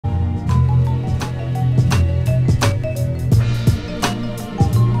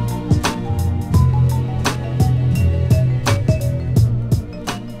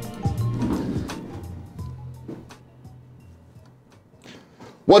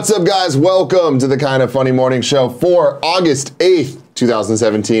What's up, guys? Welcome to the Kind of Funny Morning Show for August 8th,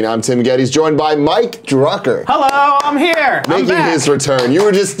 2017. I'm Tim Gettys, joined by Mike Drucker. Hello, I'm here. Making his return. You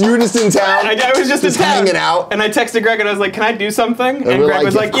were just in town. I was just in town, hanging out. And I texted Greg and I was like, "Can I do something?" And Greg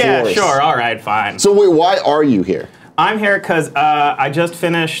was like, "Yeah, sure, all right, fine." So wait, why are you here? I'm here because I just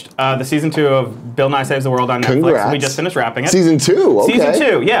finished the season 2 of Bill Nye Saves the World on Netflix. Congrats. We just finished wrapping it. Season 2, okay. Season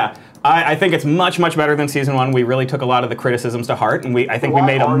 2, yeah. I think it's much, much better than season 1. We really took a lot of the criticisms to heart, and I think we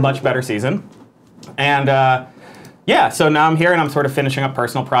made a much better season. And yeah, so now I'm here and I'm sort of finishing up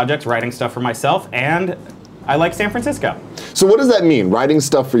personal projects, writing stuff for myself, and I like San Francisco. So what does that mean, writing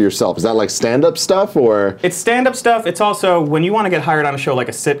stuff for yourself? Is that like stand-up stuff, or? It's stand-up stuff. It's also, when you want to get hired on a show like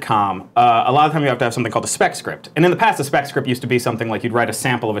a sitcom, a lot of the time you have to have something called a spec script. And in the past, a spec script used to be something like you'd write a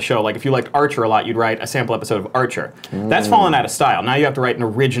sample of a show. Like if you liked Archer a lot, you'd write a sample episode of Archer. That's fallen out of style. Now you have to write an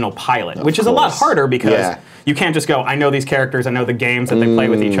original pilot, which is a lot harder because you can't just go, I know these characters, I know the games that they play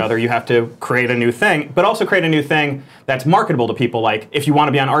with each other. You have to create a new thing, but also create a new thing that's marketable to people. Like if you want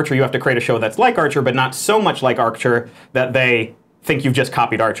to be on Archer, you have to create a show that's like Archer, but not so much like Archer that they think you've just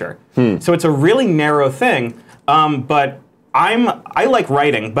copied Archer. So it's a really narrow thing, but I like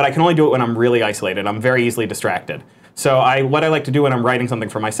writing, but I can only do it when I'm really isolated. I'm very easily distracted. So what I like to do when I'm writing something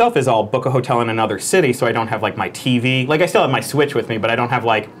for myself is I'll book a hotel in another city so I don't have like my TV. Like I still have my Switch with me, but I don't have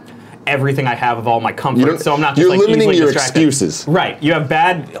like everything I have of all my comfort. So I'm not just like easily distracted. You're limiting your excuses. Right. You have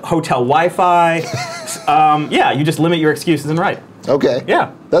bad hotel Wi-Fi. Yeah, you just limit your excuses and write. Okay.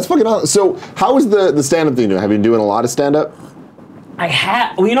 Yeah. That's fucking awesome. So how is the stand-up thing doing? Have you been doing a lot of stand-up?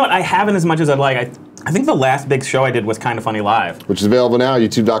 Well, you know what? I haven't as much as I'd like. I think the last big show I did was Kind of Funny Live. Which is available now,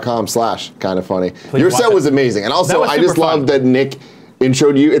 youtube.com/kindoffunny. Please Your set was amazing. And also, I just love that Nick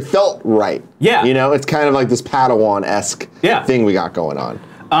introed you. It felt right. Yeah. You know, it's kind of like this Padawan-esque thing we got going on.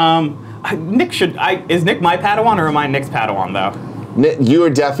 Is Nick my Padawan or am I Nick's Padawan, though? Nick, you are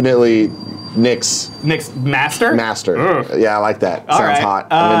definitely Nick's master? Master. Ugh. Yeah, I like that. All Sounds right. hot.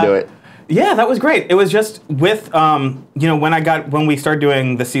 I'm into it. Yeah, that was great. It was just with, you know, when we started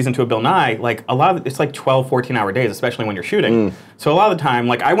doing the season 2 of Bill Nye, like it's like 12, 14-hour days, especially when you're shooting. So a lot of the time,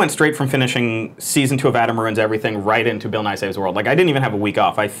 like I went straight from finishing season 2 of Adam Ruins Everything right into Bill Nye Saves the World. Like I didn't even have a week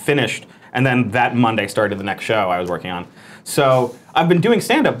off. I finished, and then that Monday started the next show I was working on. So I've been doing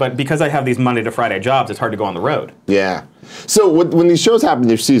stand-up, but because I have these Monday to Friday jobs, it's hard to go on the road. Yeah. So when these shows happen,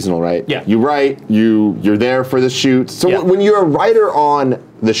 they're seasonal, right? Yeah. You write, you're there for the shoot. So when you're a writer on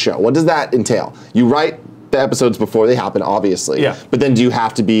the show, what does that entail? You write the episodes before they happen, obviously. Yeah. But then do you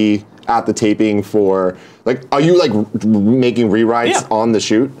have to be at the taping for, like, are you like making rewrites on the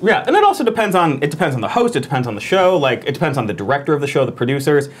shoot? Yeah, and it also depends on the host, it depends on the show, like it depends on the director of the show, the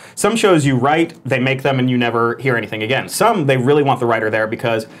producers. Some shows you write, they make them and you never hear anything again. Some, they really want the writer there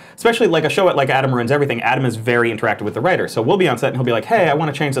because, especially like a show like Adam Ruins Everything, Adam is very interactive with the writer. So we'll be on set and he'll be like, hey, I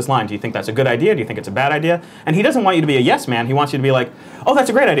want to change this line. Do you think that's a good idea? Do you think it's a bad idea? And he doesn't want you to be a yes man, he wants you to be like, oh,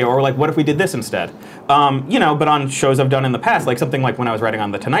 that's a great idea, or like, what if we did this instead? You know, but on shows I've done in the past, like something like when I was writing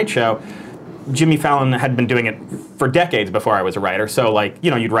on The Tonight Show, Jimmy Fallon had been doing it for decades before I was a writer, so like,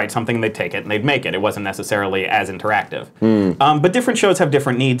 you know, you'd write something and they'd take it and they'd make it. It wasn't necessarily as interactive. But different shows have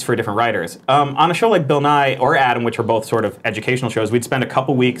different needs for different writers. On a show like Bill Nye or Adam, which are both sort of educational shows, we'd spend a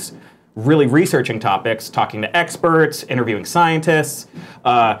couple weeks really researching topics, talking to experts, interviewing scientists,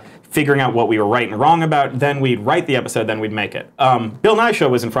 figuring out what we were right and wrong about. Then we'd write the episode, then we'd make it. Bill Nye show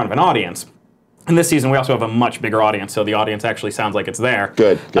was in front of an audience. And this season, we also have a much bigger audience, so the audience actually sounds like it's there.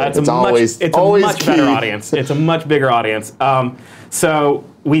 Good. It's always a much better audience. It's a much bigger audience. So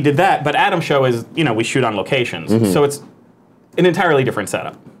we did that, but Adam's show is, you know, we shoot on locations. So it's an entirely different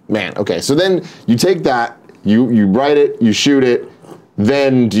setup. Man, okay. So then you take that, you write it, you shoot it,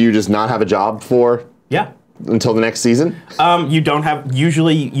 then do you just not have a job for? Yeah. Until the next season? You don't have,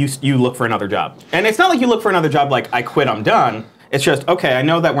 usually you look for another job. And it's not like you look for another job like, I quit, I'm done. It's just, okay, I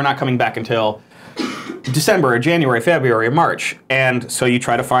know that we're not coming back until December or January, February, or March. And so you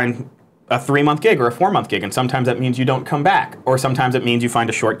try to find a 3-month gig or a 4-month gig, and sometimes that means you don't come back, or sometimes it means you find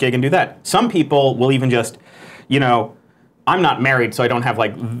a short gig and do that. Some people will even just, you know, I'm not married, so I don't have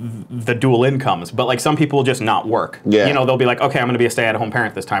like the dual incomes, but like some people will just not work. Yeah. You know, they'll be like, okay, I'm gonna be a stay-at-home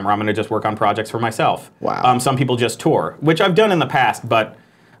parent this time, or I'm gonna just work on projects for myself. Wow. Some people just tour, which I've done in the past, but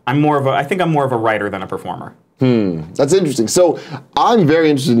I think I'm more of a writer than a performer. That's interesting. So I'm very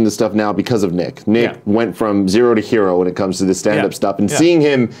interested in this stuff now because of Nick. Nick went from zero to hero when it comes to the stand-up stuff, and seeing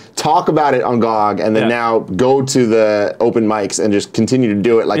him talk about it on GOG and then now go to the open mics and just continue to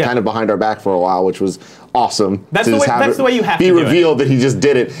do it, like kind of behind our back for a while, which was awesome. That's the way you have to do it. Be revealed that he just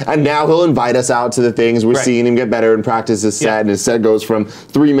did it, and now he'll invite us out to the things. We're seeing him get better and practice his set, and his set goes from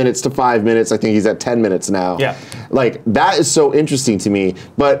 3 minutes to 5 minutes. I think he's at 10 minutes now. Like, that is so interesting to me,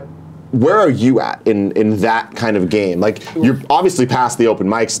 but where are you at in that kind of game? Like, you're obviously past the open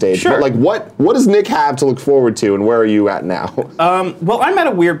mic stage, but like, what does Nick have to look forward to, and where are you at now? Well, I'm at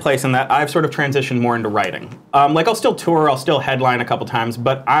a weird place in that I've sort of transitioned more into writing. Like, I'll still tour, I'll still headline a couple times,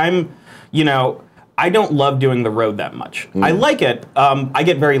 but I'm, you know, I don't love doing the road that much. I like it. I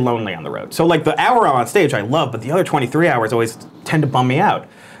get very lonely on the road. So like the hour I'm on stage I love, but the other 23 hours always tend to bum me out.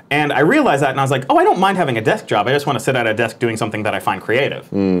 And I realized that, and I was like, oh, I don't mind having a desk job. I just want to sit at a desk doing something that I find creative,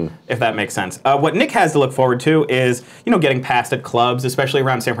 if that makes sense. What Nick has to look forward to is, you know, getting past at clubs, especially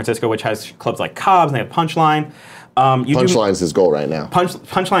around San Francisco, which has clubs like Cobb's, and they have Punchline. Punchline's his goal right now.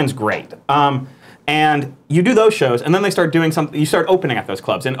 Punchline's great. And you do those shows, and then they start doing something, you start opening at those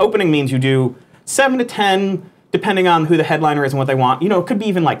clubs. And opening means you do 7 to 10, depending on who the headliner is and what they want. You know, it could be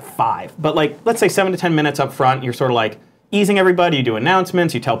even like 5. But like, let's say 7 to 10 minutes up front, you're sort of like, easing everybody, you do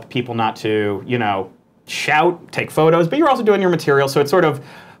announcements, you tell people not to, you know, shout, take photos, but you're also doing your material, so it's sort of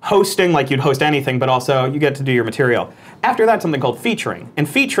hosting like you'd host anything, but also you get to do your material. After that, something called featuring, and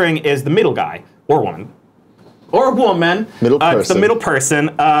featuring is the middle guy, or woman, middle person. It's the middle person,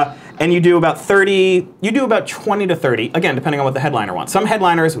 and you do about 20 to 30, again, depending on what the headliner wants. Some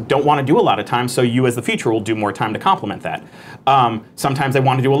headliners don't want to do a lot of time, so you as the feature will do more time to complement that. Sometimes they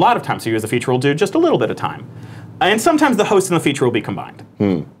want to do a lot of time, so you as the feature will do just a little bit of time. And sometimes the host and the feature will be combined.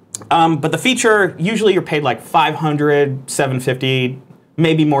 But the feature, usually you're paid like $500, $750,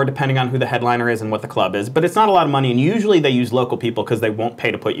 maybe more depending on who the headliner is and what the club is. But it's not a lot of money, and usually they use local people because they won't pay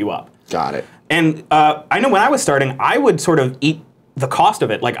to put you up. Got it. And I know when I was starting, I would sort of eat the cost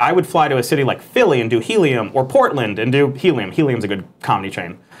of it. Like, I would fly to a city like Philly and do Helium, or Portland and do Helium. Helium's a good comedy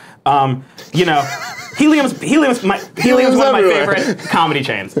chain. You know, Helium's one of my favorite comedy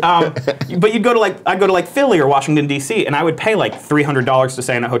chains. But I'd go to like Philly or Washington D.C. and I would pay like $300 to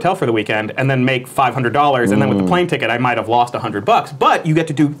stay in a hotel for the weekend and then make $500, and then with the plane ticket I might have lost $100. But you get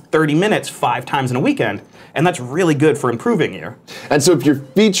to do 30 minutes 5 times in a weekend, and that's really good for improving you. And so if you're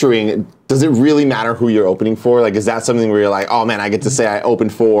featuring, does it really matter who you're opening for? Like, is that something where you're like, oh man, I get to say I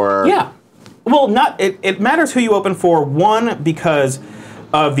opened for? Yeah. Well, it matters who you open for. One, because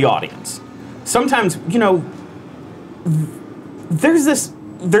of the audience. Sometimes, you know,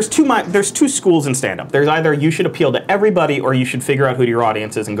 there's two schools in stand-up. There's either you should appeal to everybody, or you should figure out who your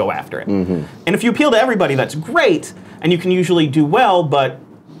audience is and go after it. And if you appeal to everybody, that's great, and you can usually do well, but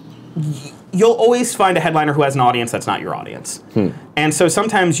you'll always find a headliner who has an audience that's not your audience. And so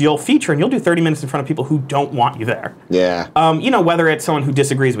sometimes you'll feature and you'll do 30 minutes in front of people who don't want you there. Yeah. You know, whether it's someone who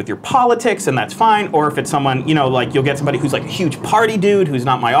disagrees with your politics, and that's fine, or if it's someone, you know, like you'll get somebody who's like a huge party dude who's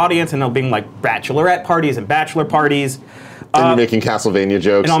not my audience, and they'll be like bachelorette parties and bachelor parties. And you're making Castlevania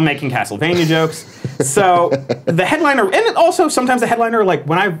jokes. And I'm making Castlevania jokes. So the headliner, and also sometimes the headliner, like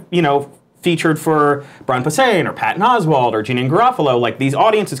when I've, you know, featured for Brian Posehn or Patton Oswalt or Jeanine Garofalo, like these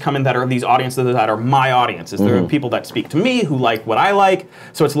audiences come in that are these audiences that are my audiences. They're people that speak to me, who like what I like,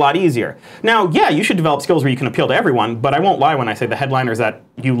 so it's a lot easier. Now, yeah, you should develop skills where you can appeal to everyone, but I won't lie when I say the headliners that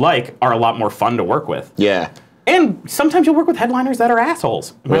you like are a lot more fun to work with. Yeah. And sometimes you'll work with headliners that are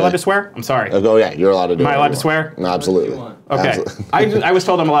assholes. Am I allowed to swear? I'm sorry. Oh yeah, you're allowed to do it. Am I allowed to swear? No, absolutely. Okay. Absolutely. I was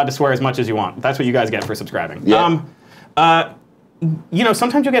told I'm allowed to swear as much as you want. That's what you guys get for subscribing. Yeah. You know,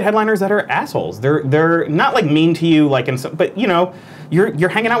 sometimes you'll get headliners that are assholes. They're not like mean to you, like, but you know, you're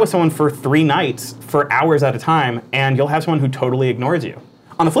hanging out with someone for 3 nights for hours at a time, and you'll have someone who totally ignores you.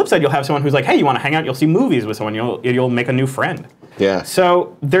 On the flip side, you'll have someone who's like, hey, you want to hang out? You'll see movies with someone. You'll make a new friend. Yeah.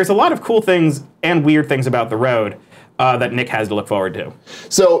 So there's a lot of cool things and weird things about the road that Nick has to look forward to.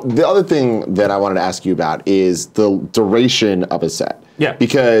 So the other thing that I wanted to ask you about is the duration of a set. Yeah.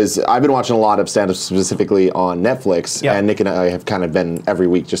 Because I've been watching a lot of stand-up specifically on Netflix, and Nick and I have kind of been every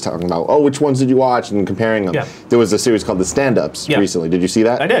week just talking about, oh, which ones did you watch, and comparing them. Yeah. There was a series called The Stand-Ups recently. Did you see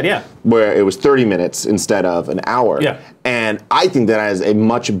that? I did, yeah. Where it was 30 minutes instead of an hour. Yeah. And I think that is a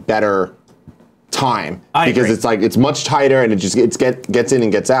much better time, because agree. it's like it's much tighter and it just gets in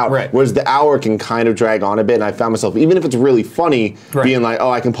and gets out. Right. Whereas the hour can kind of drag on a bit, and I found myself, even if it's really funny, being like, oh,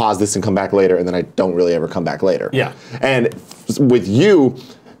 I can pause this and come back later, and then I don't really ever come back later. Yeah. And with you,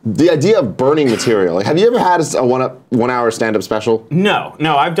 the idea of burning material. Like, have you ever had a 1 hour stand-up special? No.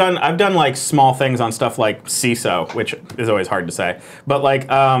 I've done like small things on stuff like CISO, which is always hard to say. But like,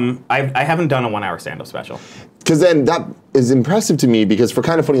 I haven't done a 1 hour stand-up special. Because then that is impressive to me, because for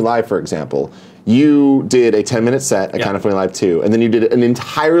Kind of Funny Live, for example, you did a 10-minute set at Kind of Funny Live 2, and then you did an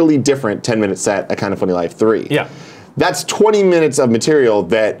entirely different 10-minute set at Kind of Funny Live 3. Yeah. That's 20 minutes of material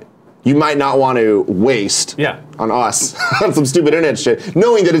that you might not want to waste on us, on some stupid internet shit,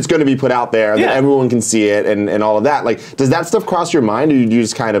 knowing that it's going to be put out there, that everyone can see it, and all of that. Like, does that stuff cross your mind, or do you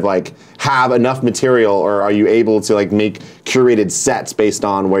just kind of like have enough material, or are you able to like make curated sets based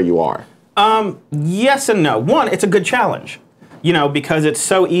on where you are? Yes and no. One, it's a good challenge, you know, because it's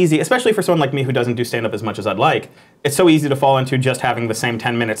so easy, especially for someone like me who doesn't do stand-up as much as I'd like. It's so easy to fall into just having the same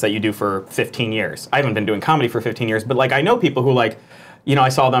 10 minutes that you do for 15 years. I haven't been doing comedy for 15 years, but like I know people who like, you know, I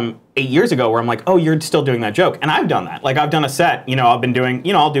saw them 8 years ago where I'm like, oh, you're still doing that joke. And I've done that. Like I've done a set, you know, I've been doing,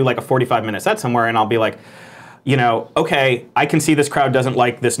 you know, I'll do like a 45-minute set somewhere and I'll be like, you know, okay, I can see this crowd doesn't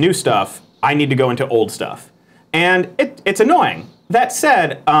like this new stuff. I need to go into old stuff. And it's annoying. That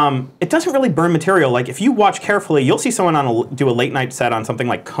said, it doesn't really burn material. Like if you watch carefully, you'll see someone do a late night set on something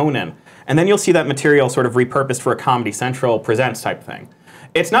like Conan, and then you'll see that material sort of repurposed for a Comedy Central Presents type thing.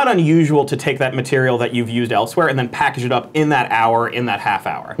 It's not unusual to take that material that you've used elsewhere and then package it up in that hour, in that half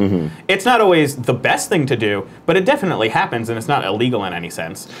hour. It's not always the best thing to do, but it definitely happens, and it's not illegal in any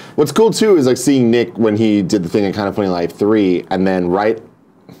sense. What's cool too is like seeing Nick when he did the thing in Kind of Funny Live 3, and then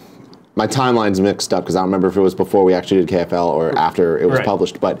my timeline's mixed up because I don't remember if it was before we actually did KFL or after it was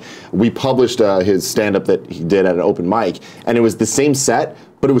published, but we published his stand-up that he did at an open mic, and it was the same set,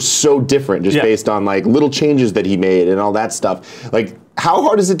 but it was so different just based on like little changes that he made and all that stuff. Like, how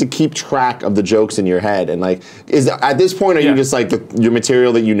hard is it to keep track of the jokes in your head? And like, at this point, are you just like your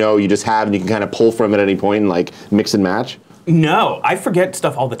material that you just have and you can kind of pull from it at any point and like mix and match? No, I forget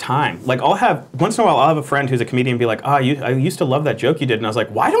stuff all the time. Like once in a while I'll have a friend who's a comedian be like, oh, I used to love that joke you did. And I was like,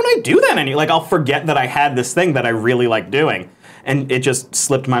 why don't I do that anymore? Like I'll forget that I had this thing that I really like doing. And it just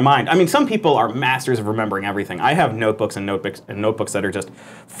slipped my mind. I mean, some people are masters of remembering everything. I have notebooks and notebooks that are just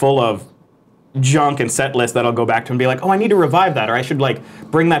full of junk and set lists that I'll go back to and be like, oh, I need to revive that, or I should like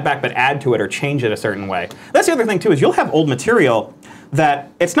bring that back but add to it or change it a certain way. That's the other thing too, is you'll have old material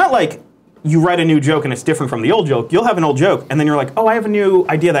that it's not like you write a new joke and it's different from the old joke. You'll have an old joke and then you're like, oh, I have a new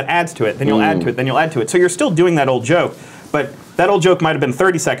idea that adds to it. Then you'll add to it, then you'll add to it. So you're still doing that old joke, but that old joke might have been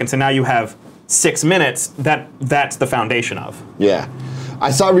 30 seconds and now you have 6 minutes that's the foundation of. Yeah. I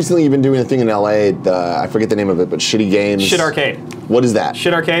saw recently you've been doing a thing in LA, I forget the name of it, but Shitty Games. Shit Arcade. What is that?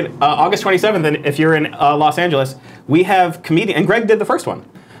 Shit Arcade. August 27th, and if you're in Los Angeles, we have comedians, and Greg did the first one.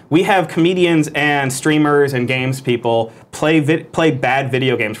 We have comedians and streamers and games people play bad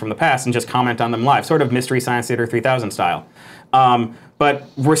video games from the past and just comment on them live, sort of Mystery Science Theater 3000 style. But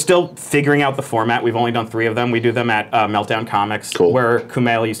we're still figuring out the format. We've only done 3 of them. We do them at Meltdown Comics, where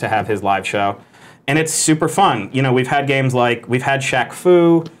Kumail used to have his live show. And it's super fun. You know, we've had games like, we've had Shaq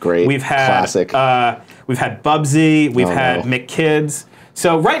Fu. Great, we've had, classic. We've had Bubsy. We've had Mick Kids.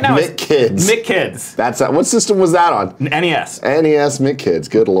 So right now Mick Kids. Mick Kids. What system was that on? NES. NES Mick Kids,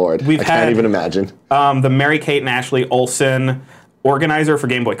 good lord. I can't even imagine. The Mary-Kate and Ashley Olsen organizer for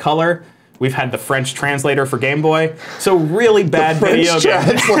Game Boy Color. We've had the French translator for Game Boy. So really bad video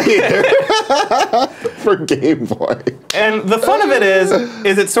games. Translator for Game Boy. And the fun of it is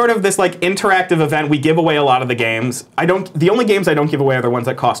it's sort of this like interactive event. We give away a lot of the games. The only games I don't give away are the ones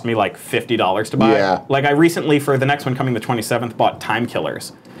that cost me like $50 to buy. Yeah. Like I recently, for the next one coming the 27th, bought Time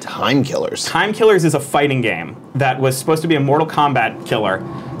Killers. Time Killers? Time Killers is a fighting game that was supposed to be a Mortal Kombat killer.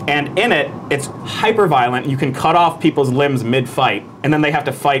 And in it, it's hyper violent. You can cut off people's limbs mid-fight, and then they have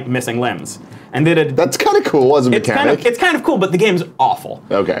to fight missing limbs. And that's kind of cool as a mechanic. It's kind of cool, but the game's awful.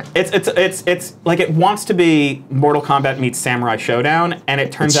 Okay. It's like it wants to be Mortal Kombat meets Samurai Showdown, and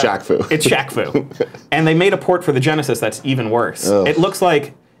it turns out it's Shaq Fu. And they made a port for the Genesis that's even worse. Ugh. It looks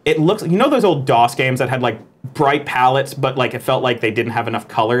you know those old DOS games that had like bright palettes, but like it felt like they didn't have enough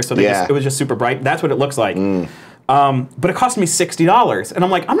color, so it was just super bright. That's what it looks like. But it cost me $60, and I'm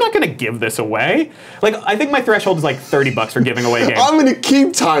like, I'm not gonna give this away. Like, I think my threshold is like $30 for giving away games. I'm gonna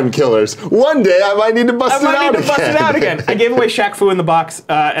keep Time Killers. One day I might need to bust it out again. I gave away Shaq Fu in the box,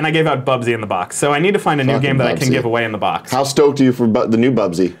 and I gave out Bubsy in the box. So I need to find a new game that I can give away in the box. How stoked are you for the new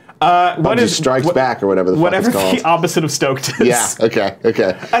Bubsy? Bubsy Strikes Back or whatever the fuck it's called. Whatever the opposite of stoked is. Yeah. Okay.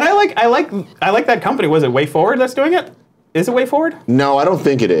 And I like that company. Was it Way Forward that's doing it? Is it Way Forward? No, I don't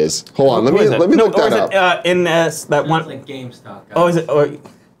think it is. Hold on, let me look that up. That one like GameStop. Oh, is it?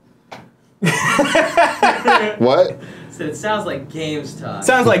 What? So it sounds like GameStop.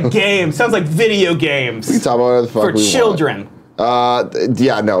 Sounds like games. Sounds like video games. We can talk about whatever the fuck for children.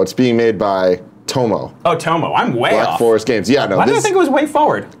 Yeah, no, it's being made by Tomo. Oh, Tomo. I'm way Black off. Forest Games. Yeah, no. Why did I think it was Way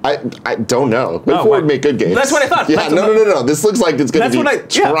Forward? I don't know. Way Forward make good games. That's what I thought. Yeah, no. This looks like it's going to be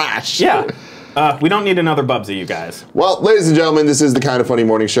trash. Yeah. We don't need another Bubsy, you guys. Well, ladies and gentlemen, this is the Kind of Funny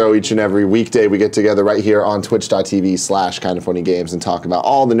Morning Show. Each and every weekday we get together right here on twitch.tv/kindoffunnygames and talk about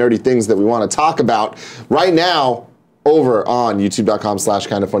all the nerdy things that we want to talk about. Right now, over on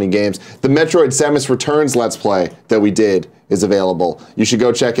youtube.com/kindoffunnygames, the Metroid Samus Returns Let's Play that we did is available. You should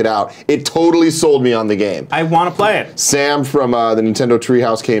go check it out. It totally sold me on the game. I want to play it. Sam from the Nintendo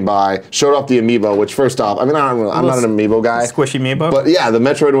Treehouse came by, showed off the amiibo, which first off, I mean, I'm not an amiibo guy. Squishy amiibo? But yeah, the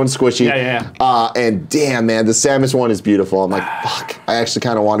Metroid one's squishy. Yeah. And damn, man, the Samus one is beautiful. I'm like, fuck, I actually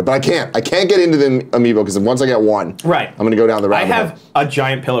kind of want it, but I can't. I can't get into the amiibo because once I get one, I'm going to go down the rabbit hole. I have a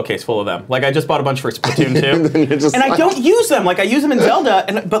giant pillowcase full of them. Like, I just bought a bunch for Splatoon 2. And I don't use them. Like, I use them in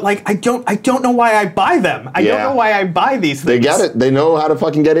Zelda, but like, I don't know why I buy them. I don't know why I buy these things. They get it. They know how to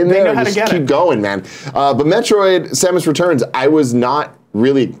fucking get in there. They know how to get it. Keep going, man. But Metroid Samus Returns, I was not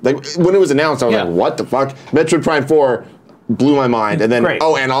really, like, when it was announced, I was like, what the fuck? Metroid Prime 4 blew my mind. And then,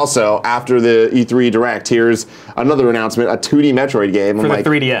 and also, after the E3 Direct, here's another announcement, a 2D Metroid game. For the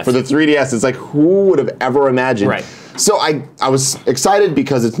 3DS. For the 3DS. It's like, who would have ever imagined? Right. So I was excited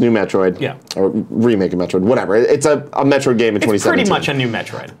because it's new Metroid. Yeah. Or remake of Metroid, whatever. It's a Metroid game in 2017. It's pretty much a new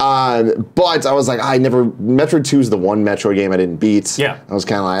Metroid. But I was like, Metroid 2 is the one Metroid game I didn't beat. Yeah. I was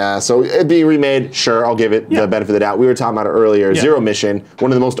kind of like, so it being remade, sure, I'll give it the benefit of the doubt. We were talking about it earlier. Zero Mission,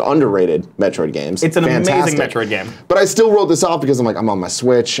 one of the most underrated Metroid games. It's an amazing Metroid game. But I still wrote this off because I'm like, I'm on my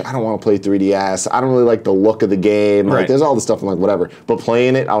Switch. I don't want to play 3DS. I don't really like the look of the game. Like, there's all this stuff. I'm like, whatever. But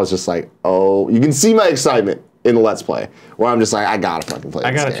playing it, I was just like, oh, you can see my excitement in the Let's Play, where I'm just like, I gotta fucking play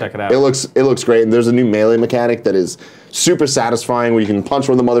this game. I gotta check it out. It looks great, and there's a new melee mechanic that is super satisfying, where you can punch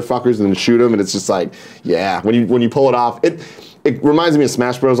one of the motherfuckers and then shoot them, and it's just like, yeah, when you pull it off, it reminds me of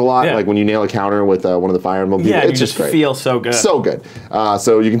Smash Bros. A lot, like when you nail a counter with one of the Fire Emblem people. It's just great. Feel so good. So good.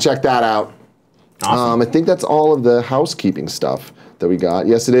 So you can check that out. Awesome. I think that's all of the housekeeping stuff that we got.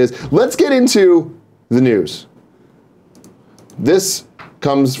 Yes, it is. Let's get into the news. This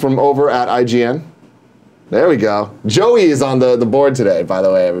comes from over at IGN. There we go. Joey is on the board today, by the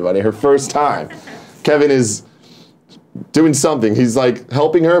way, everybody. Her first time. Kevin is doing something. He's like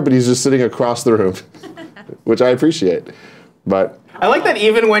helping her, but he's just sitting across the room, which I appreciate. But I like that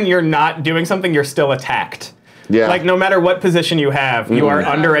even when you're not doing something, you're still attacked. Yeah. Like no matter what position you have, you are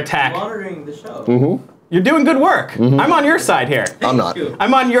under attack. Monitoring the show. You're doing good work. I'm on your side here. I'm not.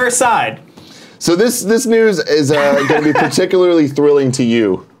 I'm on your side. So this news is going to be particularly thrilling to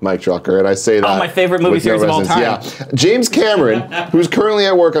you, Mike Drucker, and I say that. Oh, my favorite movie series of all time. Yeah, James Cameron, who's currently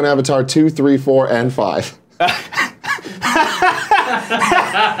at work on Avatar 2, 3, 4, and 5.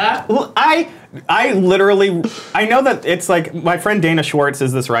 I literally, I know that it's like, my friend Dana Schwartz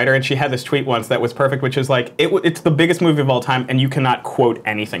is this writer, and she had this tweet once that was perfect, which is like, it's the biggest movie of all time, and you cannot quote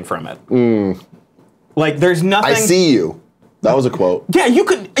anything from it. Like, there's nothing. I see you. That was a quote. Yeah, you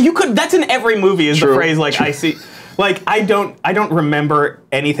could. That's in every movie. Is the phrase like I see? Like I don't remember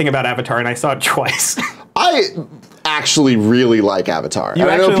anything about Avatar, and I saw it twice. I actually really like Avatar. You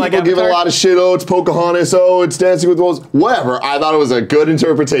I know people give it a lot of shit. Oh, it's Pocahontas. Oh, it's Dancing with the Wolves. Whatever. I thought it was a good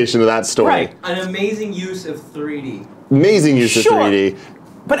interpretation of that story. Right. An amazing use of 3D. Amazing use of 3D.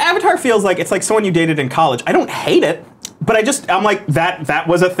 But Avatar feels like it's like someone you dated in college. I don't hate it, but I'm like that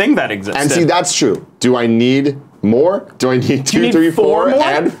was a thing that existed. And see, that's true. Do I need more? Do I need 2, 3, 4,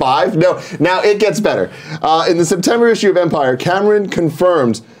 and 5? No. Now it gets better. In the September issue of Empire, Cameron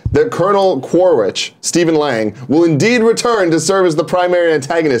confirmed that Colonel Quaritch, Stephen Lang, will indeed return to serve as the primary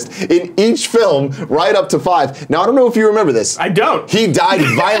antagonist in each film right up to 5. Now, I don't know if you remember this. I don't. He died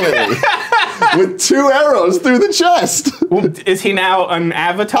violently with 2 arrows through the chest. Well, is he now an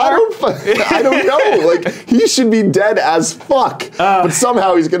Avatar? I don't know. Like, he should be dead as fuck. But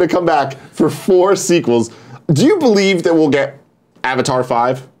somehow he's going to come back for 4 sequels. Do you believe that we'll get Avatar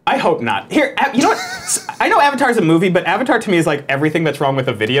 5? I hope not. Here, you know what? I know Avatar's a movie, but Avatar to me is like everything that's wrong with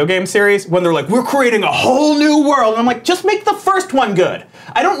a video game series when they're like, we're creating a whole new world. And I'm like, just make the first one good.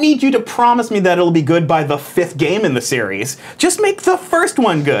 I don't need you to promise me that it'll be good by the 5th game in the series. Just make the first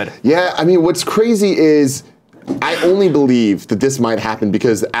one good. Yeah, I mean, what's crazy is I only believe that this might happen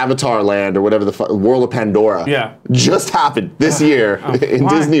because Avatar Land or whatever the World of Pandora just happened this year in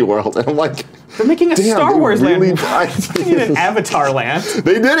Disney World. And I'm like, they're making a Star Wars really land. They need an Avatar land.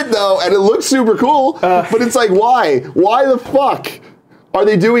 They did it though, and it looks super cool. But it's like, why? Why the fuck are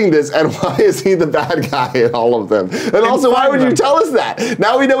they doing this? And why is he the bad guy in all of them? And also, why would you tell us that?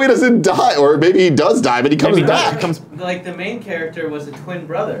 Now we know he doesn't die, or maybe he does die, but he comes back. Like the main character was a twin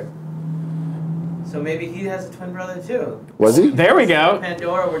brother. So maybe he has a twin brother too. Was he? There we go.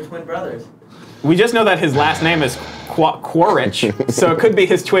 Pandora were twin brothers. We just know that his last name is Quaritch, so it could be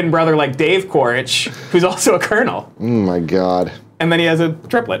his twin brother like Dave Quaritch, who's also a colonel. Oh my god. And then he has a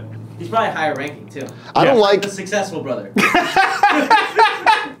triplet. He's probably higher ranking too. I don't like the successful brother.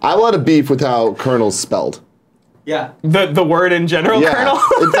 I have a lot of beef with how colonel's spelled. Yeah. The word in general, Yeah. colonel?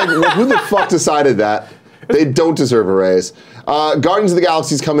 It's like, who the fuck decided that? They don't deserve a raise. Guardians of the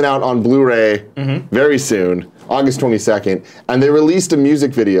Galaxy is coming out on Blu-ray very soon, August 22nd, and they released a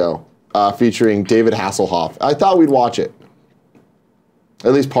music video featuring David Hasselhoff. I thought we'd watch it.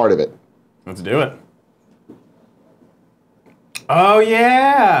 At least part of it. Let's do it. Oh,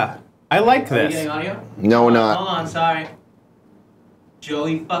 yeah. I like Are we this. getting audio? No, we're not. Hold on, sorry.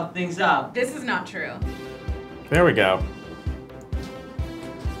 Joey fucked things up. This is not true. There we go.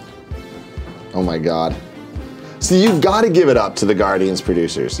 Oh my god. So you've got to give it up to the Guardians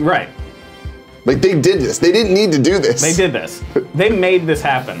producers. Right. Like, they did this. They didn't need to do this. They did this. They made this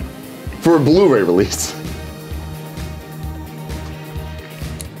happen. For a Blu-ray release.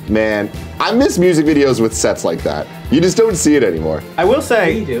 Man, I miss music videos with sets like that. You just don't see it anymore. I will You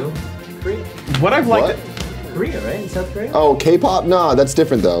say, do. Korea. what I've liked... Korea, right? In South Korea? Oh, K-pop? Nah, that's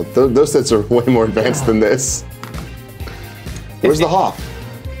different though. Those sets are way more advanced than this. Where's the Hoff?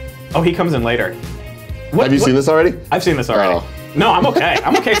 Oh, he comes in later. Have you seen this already? I've seen this already. Oh. No, I'm okay.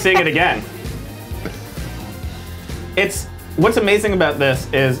 I'm okay seeing it again. What's amazing about this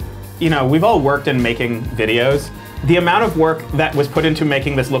is, you know, we've all worked in making videos. The amount of work that was put into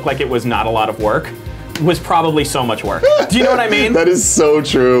making this look like it was not a lot of work was probably so much work. Do you know what I mean? That is so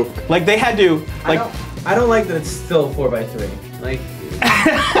true. Like, they had to, like... I don't like that it's still 4x3. Like,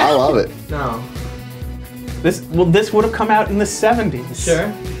 I love it. no. This would have come out in the 70s.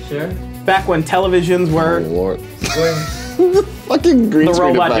 Sure. Back when televisions Oh, were Lord. Fucking green the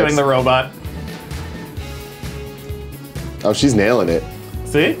screen robot effects. doing the robot. Oh, she's nailing it.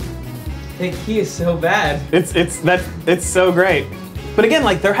 See? He is so bad. It's so great. But again,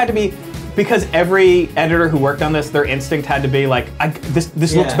 like, there had to be, because every editor who worked on this, their instinct had to be like, this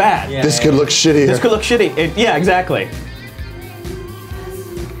looks bad. Yeah, This could look shittier. This could look shitty. Yeah, exactly.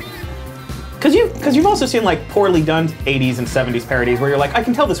 Because you've also seen like poorly done 80s and 70s parodies where you're like, I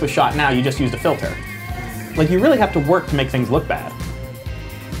can tell this was shot now, you just used a filter. Like, you really have to work to make things look bad.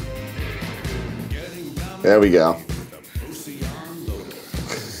 There we go.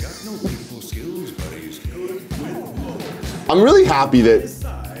 I'm really happy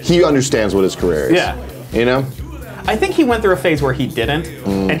that he understands what his career is. Yeah. You know? I think he went through a phase where he didn't,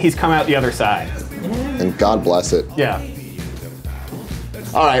 and he's come out the other side. And God bless it. Yeah.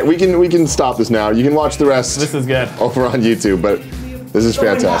 All right, we can stop this now. You can watch the rest This is good. over on YouTube, but this is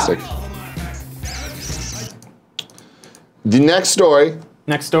fantastic. The next story,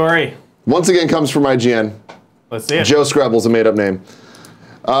 Next story. once again, comes from IGN. Let's see it. Joe Scrabble's a made-up name.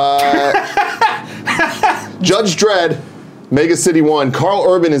 Judge Dredd, Mega City 1. Carl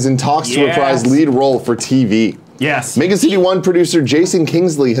Urban is in talks to reprise lead role for TV. Yes. Mega City 1 producer Jason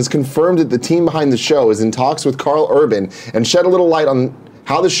Kingsley has confirmed that the team behind the show is in talks with Carl Urban and shed a little light on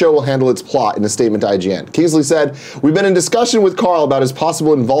how the show will handle its plot in a statement to IGN. Kingsley said, "We've been in discussion with Carl about his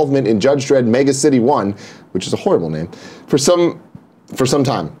possible involvement in Judge Dredd Mega City 1, which is a horrible name, for some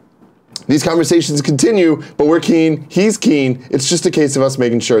time. These conversations continue, but we're keen, he's keen, it's just a case of us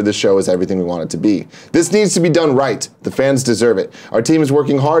making sure this show is everything we want it to be. This needs to be done right. The fans deserve it. Our team is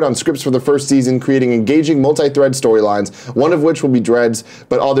working hard on scripts for the first season, creating engaging multi-thread storylines, one of which will be Dredd's,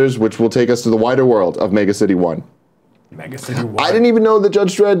 but others which will take us to the wider world of Mega City 1. Mega City 1. I didn't even know that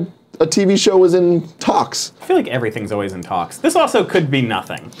Judge Dredd, a TV show, was in talks. I feel like everything's always in talks. This also could be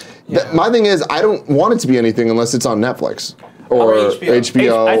nothing. My thing is, I don't want it to be anything unless it's on Netflix. Or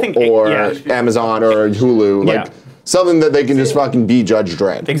HBO, I think or HBO. Amazon, or Hulu, Yeah. like something that they can just fucking be Judge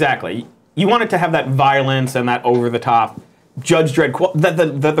Dredd. Exactly. You want it to have that violence and that over-the-top Judge Dredd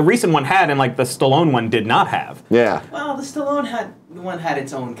that the recent one had and like the Stallone one did not have. Yeah. Well, the Stallone one had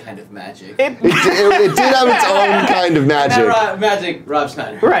its own kind of magic. It did have its own kind of magic. Magic, Rob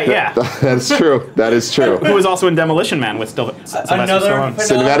Schneider. Right, yeah. That's true. That is true. Who was also in Demolition Man with Sylvester Stallone.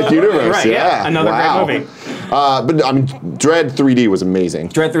 Cinematic Universe, Right, yeah. Another great movie. But I mean, Dredd 3D was amazing.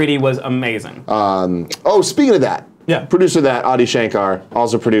 Dredd 3D was amazing. Oh, speaking of that. Yeah. Producer of that, Adi Shankar,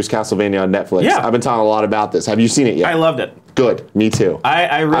 also produced Castlevania on Netflix. Yeah. I've been talking a lot about this. Have you seen it yet? I loved it. Good. Me too.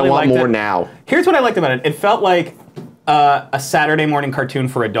 I really want liked more it. now. Here's what I liked about it. It felt like a Saturday morning cartoon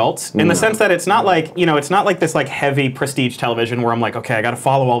for adults in the sense that it's not like, it's not like this like heavy prestige television where I'm like, okay, I got to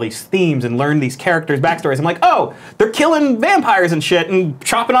follow all these themes and learn these characters' backstories. I'm like, oh, they're killing vampires and shit and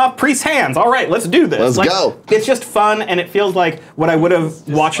chopping off priests' hands. All right, let's do this. Let's go. It's just fun, and it feels like what I would have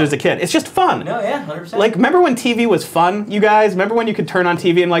watched as a kid. It's just fun. No, yeah, 100%. Like, remember when TV was fun, you guys? Remember when you could turn on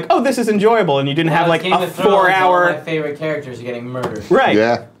TV and like, oh, this is enjoyable, and you didn't have like Game a of Thrones, all 4-hour. my favorite characters are getting murdered. Right.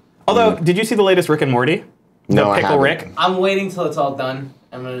 Yeah. Although, did you see the latest Rick and Morty? No, I Pickle haven't. Rick. I'm waiting till it's all done.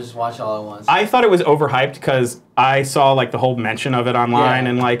 I'm gonna just watch all at once. I thought it was overhyped because I saw like the whole mention of it online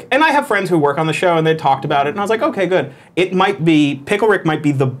and I have friends who work on the show and they talked about it and I was like, okay, good. Pickle Rick might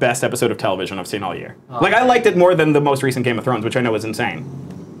be the best episode of television I've seen all year. Like I liked it more than the most recent Game of Thrones, which I know is insane.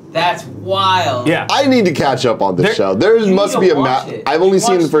 That's wild. Yeah. I need to catch up on this show. There must be I've only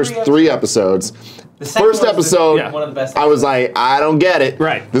seen the first 3 episodes. The First episode, one of the best I was like, I don't get it.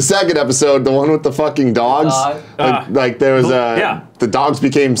 Right. The second episode, the one with the fucking dogs, like there was the dogs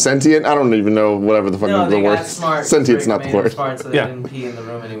became sentient. I don't even know whatever the fucking the word. Sentient's not the word. Smart, so they didn't pee in the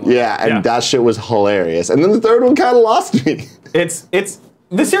room anymore. Yeah, and that shit was hilarious. And then the third one kind of lost me.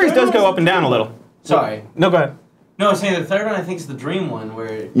 The series does go up and down a little. Sorry. No, go ahead. No, I'm saying the third one I think is the dream one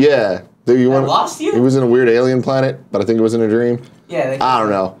where. Yeah. Lost you? It was in a weird alien planet, but I think it was in a dream. Yeah. I don't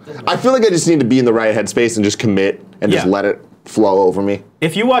know. I feel like I just need to be in the right headspace and just commit and just let it flow over me.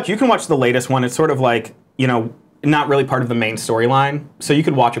 If you can watch the latest one. It's sort of like, not really part of the main storyline. So you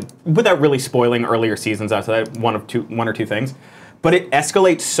could watch it without really spoiling earlier seasons after that, one or two things. But it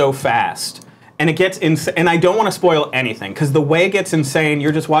escalates so fast. And it gets insane. And I don't want to spoil anything, because the way it gets insane,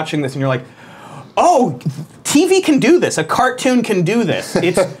 you're just watching this and you're like, oh, TV can do this. A cartoon can do this.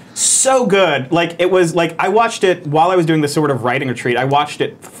 It's so good. Like, it was like, I watched it while I was doing this sort of writing retreat. I watched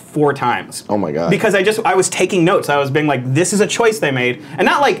it 4 times. Oh my God. Because I was taking notes. I was being like, this is a choice they made. And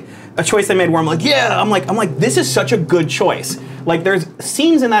not like a choice they made where I'm like, yeah, I'm like, this is such a good choice. Like, there's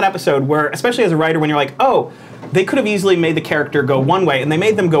scenes in that episode where, especially as a writer, when you're like, oh, they could have easily made the character go one way, and they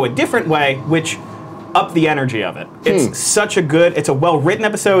made them go a different way, which up the energy of it. It's it's a well-written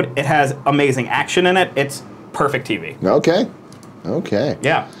episode. It has amazing action in it. It's perfect TV. Okay.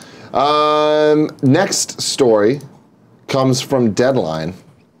 Yeah. Next story comes from Deadline.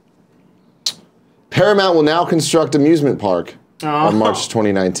 Paramount will now construct amusement park on March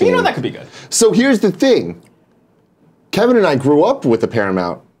 2019. That could be good. So here's the thing. Kevin and I grew up with the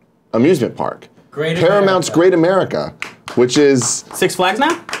Paramount amusement park. Paramount's Great America, which is... Six Flags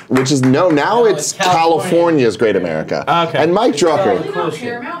now? Which is, now it's California's Great America. Okay. And Mike Drucker... Is it not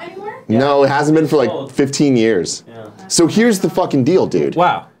Paramount anymore? No, it hasn't been for like 15 years. Yeah. So here's the fucking deal, dude.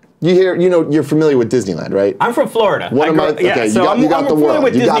 Wow. You're familiar with Disneyland, right? I'm from Florida. You got the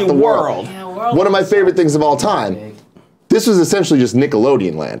world. You got the world. Yeah, One of my favorite things of all time. This was essentially just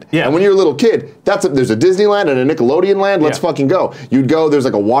Nickelodeon land. Yeah. And when you're a little kid, there's a Disneyland and a Nickelodeon land. Let's fucking go. You'd go, there's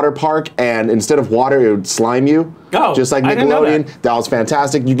like a water park, and instead of water, it would slime you. Oh, just like I didn't know Nickelodeon. That was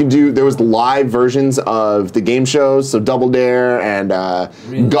fantastic. There was live versions of the game shows, so Double Dare and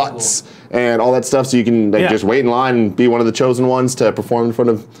Guts and all that stuff, so you can just wait in line and be one of the chosen ones to perform in front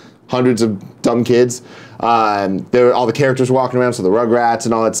of hundreds of dumb kids. There were all the characters walking around, so the Rugrats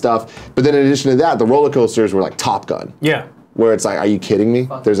and all that stuff. But then in addition to that, the roller coasters were like Top Gun. Yeah. Where it's like, are you kidding me?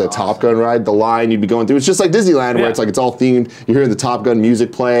 There's a Top Gun ride, the line you'd be going through. It's just like Disneyland, where it's like, it's all themed. You're hearing the Top Gun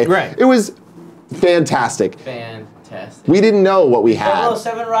music play. Right. It was fantastic. Fantastic. We didn't know what we had.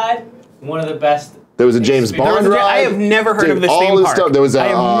 007 ride, one of the best. There was a James Bond ride. I have never heard of this theme park. Stuff. There was I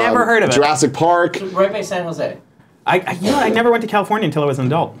have never heard of it. Jurassic Park. Right by San Jose. I never went to California until I was an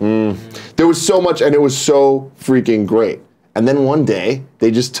adult. There was so much, and it was so freaking great. And then one day,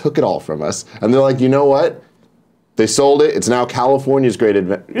 they just took it all from us. And they're like, you know what? They sold it. It's now California's Great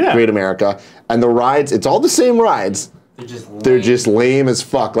America. And the rides, it's all the same rides. They're just lame as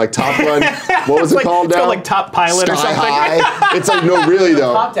fuck. Like Top Gun, what was it called now? It's called like Top Pilot or something. High. It's like, no, really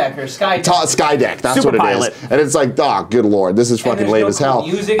though. Top Deck or Sky Deck. Sky Deck, that's Super what it Pilot. is. And it's like, oh, good lord, this is fucking lame as hell.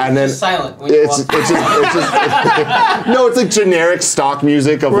 Music and then just silent when you walk no, it's like generic stock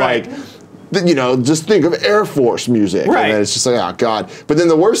music of like, just think of Air Force music. Right. And then it's just like, oh, God. But then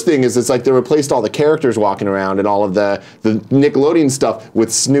the worst thing is it's like they replaced all the characters walking around and all of the Nickelodeon stuff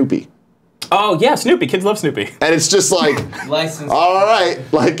with Snoopy. Oh, yeah, Snoopy. Kids love Snoopy. And it's just like, license. All right,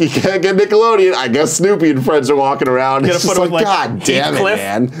 like you can't get Nickelodeon. I guess Snoopy and friends are walking around. It's just like, God damn it,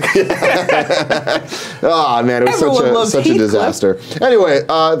 man. Oh, man, it was such a disaster. Anyway,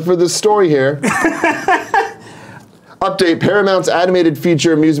 for the story here, update, Paramount's animated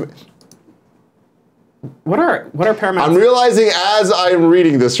feature amusement. What are Paramount? I'm realizing as I'm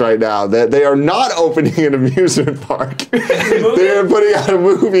reading this right now that they are not opening an amusement park. They are putting out a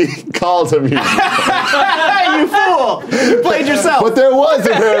movie called Amusement Park. You fool! You played yourself. But there was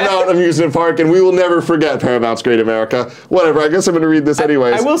a Paramount amusement park, and we will never forget Paramount's Great America. Whatever, I guess I'm going to read this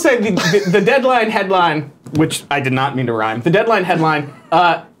anyways. I will say the Deadline headline, which I did not mean to rhyme, the Deadline headline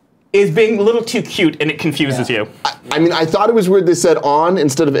is being a little too cute, and it confuses you. I mean, I thought it was weird they said on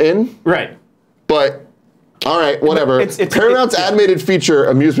instead of in. Right. But, all right, whatever. Paramount's animated feature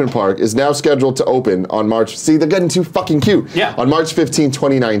amusement park is now scheduled to open on March. See, they're getting too fucking cute. Yeah. On March 15,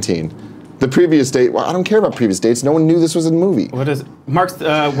 2019. The previous date, well, I don't care about previous dates. No one knew this was a movie. What is it? What?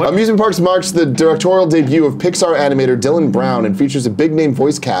 Amusement Parks marks the directorial debut of Pixar animator Dylan Brown and features a big-name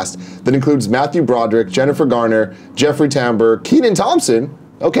voice cast that includes Matthew Broderick, Jennifer Garner, Jeffrey Tambor, Kenan Thompson,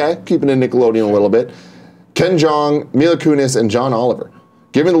 okay, keeping in Nickelodeon a little bit, Ken Jeong, Mila Kunis, and John Oliver.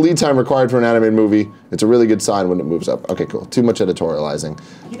 Given the lead time required for an animated movie, it's a really good sign when it moves up. Okay, cool. Too much editorializing.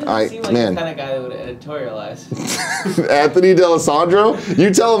 He doesn't seem like the kind of guy that would editorialize. Anthony D'Alessandro?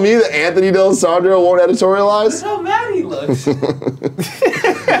 You telling me that Anthony D'Alessandro won't editorialize? Look how mad he looks.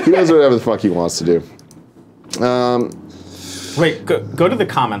 He does whatever the fuck he wants to do. Wait, go to the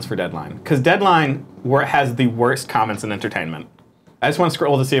comments for Deadline, because Deadline has the worst comments in entertainment. I just want to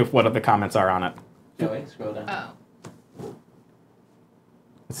scroll to see what the comments are on it. Joey, scroll down. Oh.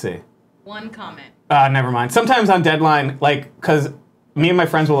 Let's see. One comment. Never mind. Sometimes on Deadline, like, because me and my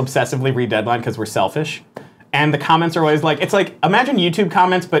friends will obsessively read Deadline because we're selfish. And the comments are always like, it's like, imagine YouTube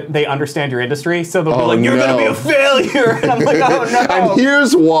comments, but they understand your industry. So they'll be like, you're going to be a failure. And I'm like, oh no. And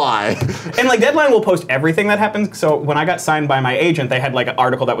here's why. And like Deadline will post everything that happens. So when I got signed by my agent, they had like an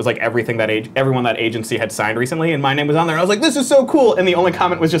article that was like everything that everyone that agency had signed recently. And my name was on there. And I was like, this is so cool. And the only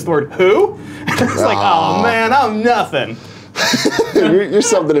comment was just the word, who? It's like, oh man, I'm nothing. You're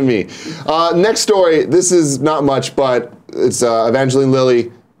something to me. Next story, this is not much, but it's Evangeline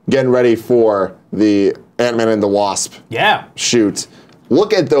Lilly getting ready for the Ant-Man and the Wasp shoot.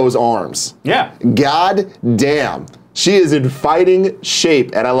 Look at those arms. Yeah. God damn. She is in fighting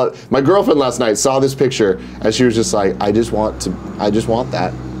shape, and I love. My girlfriend last night saw this picture, and she was just like, I just want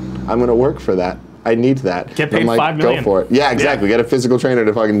that. I'm gonna work for that. I need that. Get paid $5 million. Go for it. Yeah, exactly. Yeah. Get a physical trainer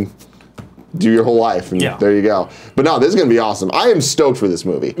to fucking do your whole life, and there you go. But no, this is gonna be awesome. I am stoked for this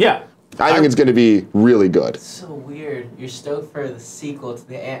movie. Yeah. I think it's gonna be really good. It's so weird. You're stoked for the sequel to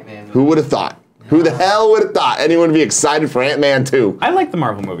the Ant-Man movie. Who would have thought? Who the hell would have thought anyone would be excited for Ant-Man 2? I like the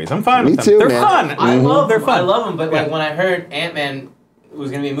Marvel movies. I'm fine with them. Me too, They're man. fun. They're fun. I love them, but like when I heard Ant-Man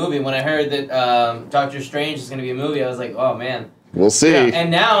was gonna be a movie, when I heard that Doctor Strange is gonna be a movie, I was like, oh man. We'll see. Yeah.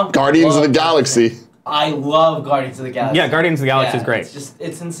 And now Guardians of the Galaxy. I love Guardians of the Galaxy. Yeah, Guardians of the Galaxy is great.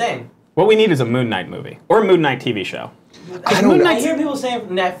 It's insane. What we need is a Moon Knight movie or a Moon Knight TV show. I hear people saying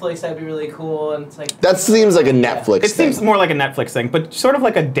Netflix, that'd be really cool, and it's like that seems like a Netflix thing. It seems more like a Netflix thing, but sort of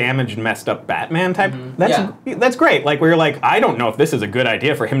like a damaged, messed up Batman type. That's great. Like where you're like, I don't know if this is a good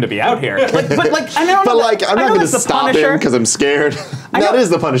idea for him to be out here. But I don't know. But like, I'm not going to stop him because I'm scared. That is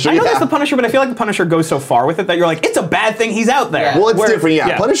the Punisher. I know that's the Punisher, but I feel like the Punisher goes so far with it that you're like, it's a bad thing he's out there. Yeah. Well, it's different.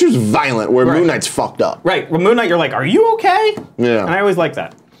 Yeah, Punisher's violent, where Moon Knight's fucked up. Right. Well, Moon Knight, you're like, are you okay? Yeah. And I always like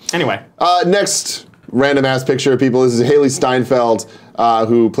that. Anyway. Next random ass picture of people. This is Haley Steinfeld,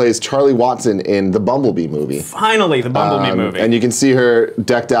 who plays Charlie Watson in the Bumblebee movie. Finally, the Bumblebee movie. And you can see her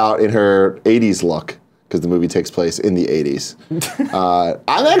decked out in her 80s look, because the movie takes place in the 80s.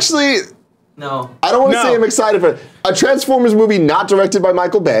 I'm actually... No. I don't want to say I'm excited for it. A Transformers movie not directed by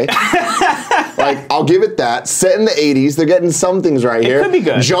Michael Bay. Like, I'll give it that. Set in the 80s. They're getting some things right here. It could be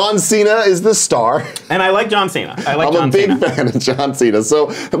good. John Cena is the star. And I like John Cena. I'm a big fan of John Cena. So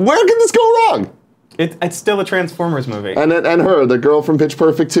where can this go wrong? It's still a Transformers movie. And her, the girl from Pitch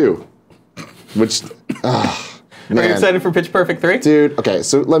Perfect 2. Which, man. Are you excited for Pitch Perfect 3? Dude, okay,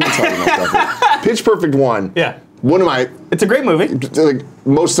 so let me tell you myself. Pitch Perfect 1. Yeah. One of my... It's a great movie. Like,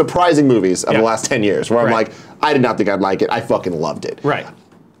 most surprising movies of the last 10 years, where I'm like, I did not think I'd like it. I fucking loved it. Right.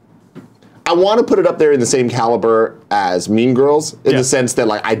 I want to put it up there in the same caliber as Mean Girls, in the sense that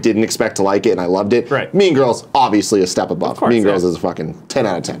like I didn't expect to like it and I loved it. Right. Mean Girls, obviously a step above. Of course, Mean Girls is a fucking 10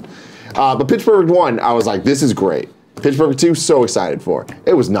 out of 10. But Pitch Perfect 1, I was like, this is great. Pitch Perfect 2, so excited for.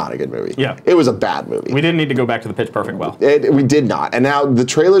 It was not a good movie. Yeah. It was a bad movie. We didn't need to go back to the Pitch Perfect well. We did not. And now the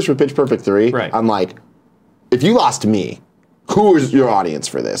trailers for Pitch Perfect 3, I'm like, if you lost me, who is your audience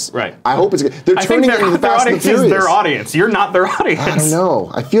for this? Right. I hope it's good. They're turning it into the Fast and the Furious. Their audience. You're not their audience. I don't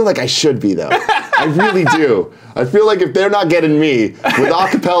know. I feel like I should be, though. I really do. I feel like if they're not getting me with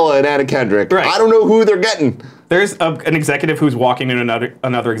acapella and Anna Kendrick, I don't know who they're getting. There's an executive who's walking in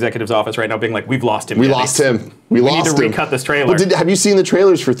another executive's office right now being like, we've lost him. We lost him. We need to recut this trailer. But have you seen the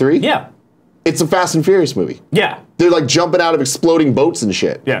trailers for 3? Yeah. it's a Fast and Furious movie. Yeah. They're like jumping out of exploding boats and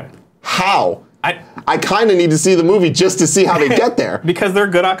shit. Yeah. How? I kind of need to see the movie just to see how they get there. Because they're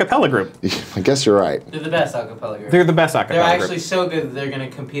a good a cappella group. I guess you're right. They're the best a cappella group. They're the best a cappella They're group. actually so good that they're going to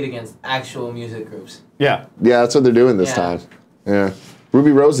compete against actual music groups. Yeah. Yeah, that's what they're doing this time. Yeah.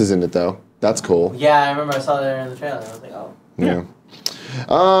 Ruby Rose is in it, though. That's cool. Yeah, I remember I saw that in the trailer. I was like, oh. Yeah.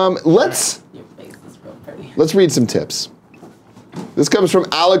 Your face is real pretty. Let's read some tips. This comes from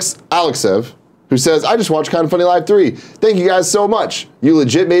Alexev, who says, I just watched Kind of Funny Live 3. Thank you guys so much. You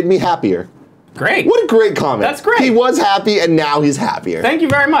legit made me happier. Great. What a great comment. That's great. He was happy and now he's happier. Thank you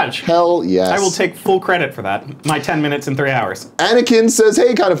very much. Hell yes. I will take full credit for that. My 10 minutes and 3 hours. Anakin says,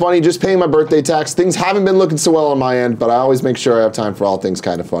 hey, Kind of Funny, just paying my birthday tax. Things haven't been looking so well on my end, but I always make sure I have time for all things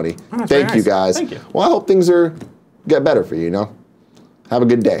Kind of Funny. Oh, Thank you guys. Thank you. Well, I hope things get better for you, you know? Have a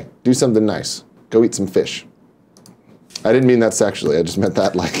good day. Do something nice. Go eat some fish. I didn't mean that sexually. I just meant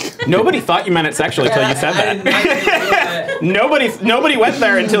that like... Nobody thought you meant it sexually until you said that. Nobody went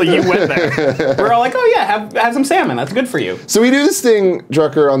there until you went there. We're all like, oh yeah, have some salmon. That's good for you. So we do this thing,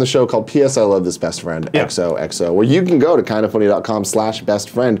 Drucker, on the show called P.S. I Love This Best Friend, XOXO, where you can go to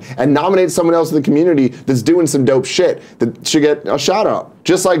kindoffunny.com/bestfriend and nominate someone else in the community that's doing some dope shit that should get a shout out.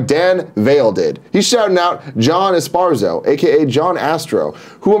 Just like Dan Vale did. He's shouting out John Esparzo, aka John Astro,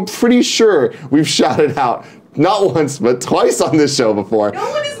 who I'm pretty sure we've shouted out not once, but twice on this show before.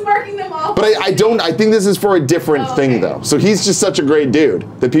 No one is marking them off. But I think this is for a different thing, though. So he's just such a great dude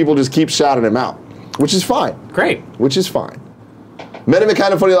that people just keep shouting him out, which is fine. Great. Which is fine. Met him at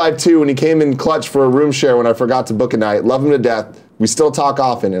Kind of Funny Live 2 when he came in clutch for a room share when I forgot to book a night. Love him to death. We still talk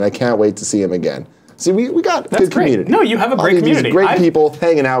often, and I can't wait to see him again. See, we got That's good great. community. No, you have a great community. These great people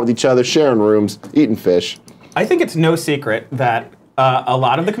hanging out with each other, sharing rooms, eating fish. I think it's no secret that a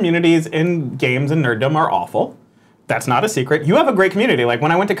lot of the communities in games and nerddom are awful. That's not a secret. You have a great community. Like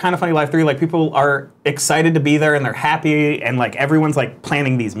when I went to Kind of Funny Live 3, like people are excited to be there and they're happy and like everyone's like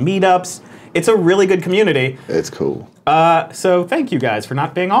planning these meetups. It's a really good community. It's cool. So thank you guys for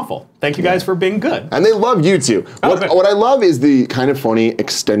not being awful. Thank you guys for being good. And they love you too. What I love is the Kind of Funny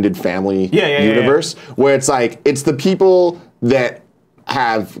extended family universe where it's like, it's the people that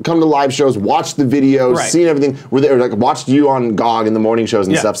have come to live shows, watched the videos, seen everything, or like watched you on GOG in the morning shows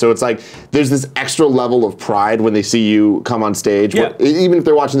and stuff. So it's like there's this extra level of pride when they see you come on stage, even if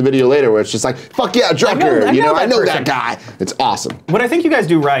they're watching the video later, where it's just like, fuck yeah, Drucker, I know that guy. It's awesome. What I think you guys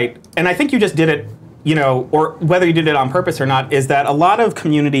do right, and I think you just did it, you know, or whether you did it on purpose or not, is that a lot of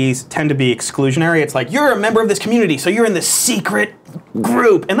communities tend to be exclusionary. It's like, you're a member of this community, so you're in this secret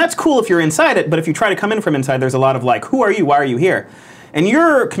group. And that's cool if you're inside it, but if you try to come in from inside, there's a lot of like, who are you, why are you here? And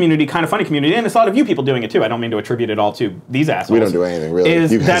your community, Kind of Funny community, and it's a lot of you people doing it too, I don't mean to attribute it all to these assholes. We don't do anything, really.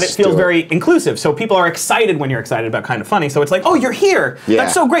 Is that it feels very inclusive. So people are excited when you're excited about Kind of Funny. So it's like, oh, you're here.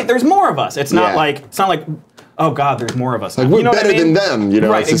 That's so great. There's more of us. It's not like, oh God, there's more of us now. Like, we're better than them, you know?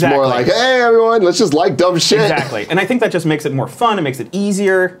 Right, it's just more like, hey, everyone, let's just like dumb shit. Exactly. And I think that just makes it more fun. It makes it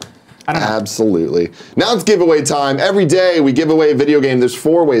easier. I don't know. Absolutely. Now it's giveaway time. Every day we give away a video game. There's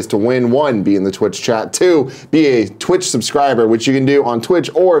 4 ways to win. 1, be in the Twitch chat. 2, be a Twitch subscriber, which you can do on Twitch,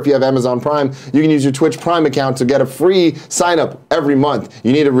 or if you have Amazon Prime, you can use your Twitch Prime account to get a free sign up every month.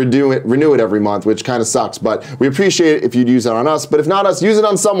 You need to renew it every month, which kind of sucks, but we appreciate it if you'd use it on us. But if not us, use it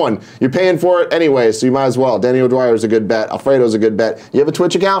on someone. You're paying for it anyway, so you might as well. Danny O'Dwyer's a good bet. Alfredo's a good bet. You have a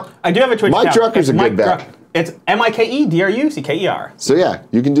Twitch account? I do have a Twitch account. Mike Drucker's a good bet. It's MikeDrucker. So yeah,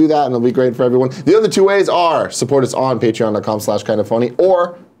 you can do that and it'll be great for everyone. The other 2 ways are support us on patreon.com/kindoffunny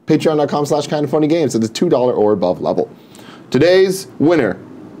or patreon.com/kindoffunnygames at the $2 or above level. Today's winner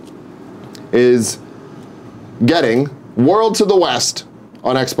is getting World to the West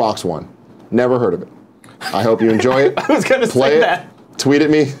on Xbox One. Never heard of it. I hope you enjoy it. I was going to say that. Tweet at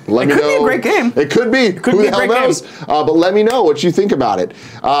me. Let me know. It could be a great game. It could be. Who the hell knows? But let me know what you think about it.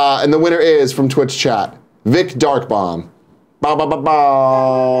 And the winner is from Twitch chat, Vic Darkbomb. Bow, bow, bow,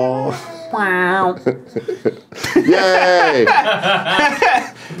 bow. Wow. Yay!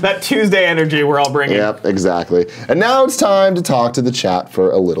 That Tuesday energy we're all bringing. Yep, exactly. And now it's time to talk to the chat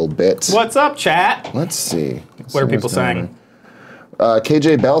for a little bit. What's up, chat? Let's see. What are people saying?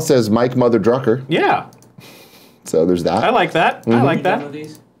 KJ Bell says Mike Mother Drucker. Yeah. So there's that. I like that. I like that.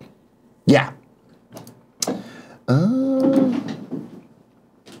 Yeah.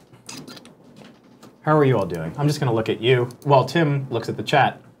 How are you all doing? I'm just going to look at you while Tim looks at the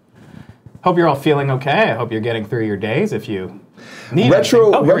chat. Hope you're all feeling okay. I hope you're getting through your days. If you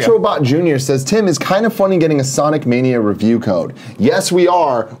Retrobot Jr. says, Tim, is kind of funny getting a Sonic Mania review code. Yes, we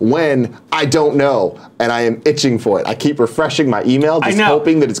are, when I don't know, and I am itching for it. I keep refreshing my email, just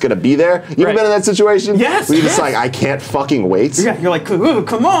hoping that it's going to be there. You ever been in that situation? Yes. Where you're just like, I can't fucking wait? Yeah, you're like,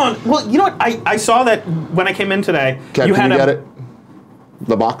 come on. Well, you know what? I saw that when I came in today. Can you get it?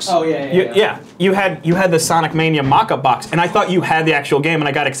 The box? Oh, yeah. You had the Sonic Mania mock-up box, and I thought you had the actual game, and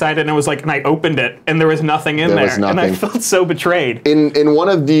I got excited, and I was like, and I opened it, and there was nothing in there. And I felt so betrayed. In one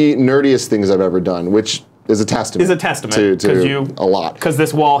of the nerdiest things I've ever done, which is a testament. To a lot. Because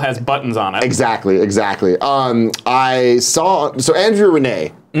this wall has buttons on it. Exactly. I saw, so Andrew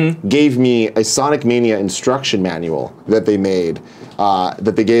Renee gave me a Sonic Mania instruction manual that they made,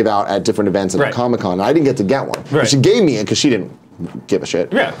 that they gave out at different events at Comic-Con. And I didn't get to get one. But she gave me it because she didn't give a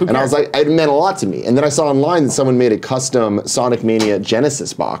shit. Yeah, who cares? And I was like, it meant a lot to me. And then I saw online that someone made a custom Sonic Mania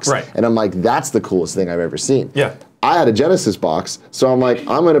Genesis box. Right. And I'm like, that's the coolest thing I've ever seen. Yeah. I had a Genesis box, so I'm like,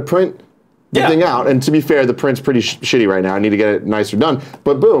 I'm going to print the thing out. And to be fair, the print's pretty shitty right now. I need to get it nicer done.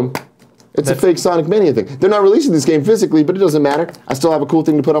 But boom. It's a fake Sonic Mania thing. They're not releasing this game physically, but it doesn't matter. I still have a cool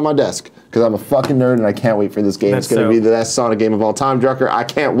thing to put on my desk because I'm a fucking nerd and I can't wait for this game. It's going to be the best Sonic game of all time, Drucker. I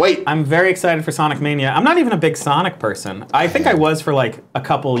can't wait. I'm very excited for Sonic Mania. I'm not even a big Sonic person. I think I was for like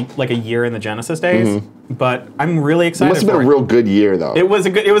a year in the Genesis days, but I'm really excited. It must have been a real good year, though. It was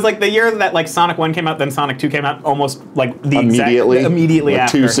like the year that like Sonic 1 came out, then Sonic 2 came out, almost like the immediately like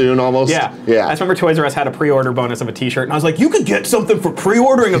after. Too soon, almost. Yeah. I just remember Toys R Us had a pre-order bonus of a T-shirt, and I was like, you could get something for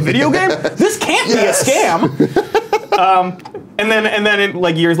pre-ordering a video game? This can't be a scam. And then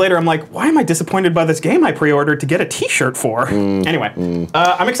like years later, I'm like, why am I disappointed by this game I pre-ordered to get a T-shirt for? Anyway,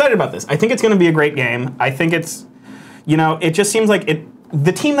 I'm excited about this. I think it's going to be a great game. I think it's, it just seems like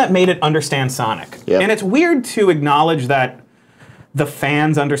the team that made it understands Sonic. Yep. And it's weird to acknowledge that the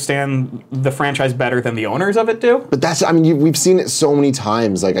fans understand the franchise better than the owners of it do. But we've seen it so many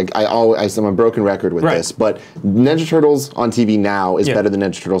times. Like I'm a broken record with this, but Ninja Turtles on TV now is better than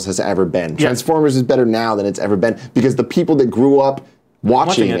Ninja Turtles has ever been. Transformers is better now than it's ever been because the people that grew up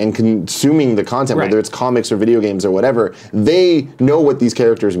watching and consuming the content, whether it's comics or video games or whatever, they know what these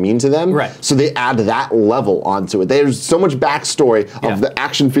characters mean to them. So they add that level onto it. There's so much backstory of the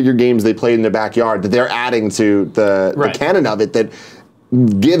action figure games they played in their backyard that they're adding to the canon of it that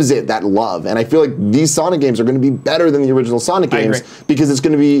gives it that love. And I feel like these Sonic games are going to be better than the original Sonic games because it's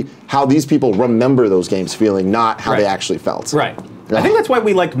going to be how these people remember those games feeling, not how they actually felt. I think that's why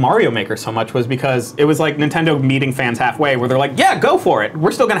we liked Mario Maker so much, was because it was like Nintendo meeting fans halfway, where they're like, yeah, go for it.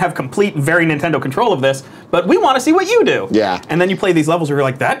 We're still going to have complete, very Nintendo control of this, but we want to see what you do. And then you play these levels where you're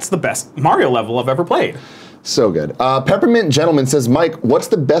like, that's the best Mario level I've ever played. So good. Peppermint Gentleman says, Mike, what's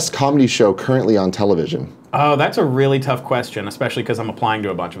the best comedy show currently on television? Oh, that's a really tough question, especially because I'm applying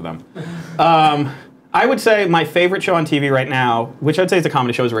to a bunch of them. I would say my favorite show on TV right now, which I'd say is a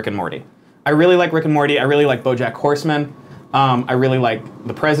comedy show, is Rick and Morty. I really like Rick and Morty. I really like BoJack Horseman. I really like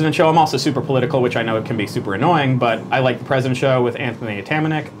The President Show. I'm also super political, which I know can be super annoying, but I like The President Show with Anthony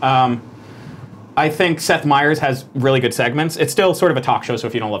Tamanik. I think Seth Meyers has really good segments. It's still sort of a talk show, so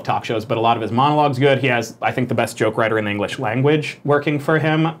if you don't love talk shows, but a lot of his monologue's good. He has, I think, the best joke writer in the English language working for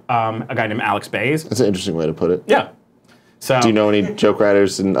him, a guy named Alex Bays. That's an interesting way to put it. Yeah. So, do you know any joke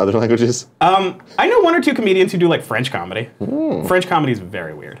writers in other languages? I know one or two comedians who do like French comedy. French comedy is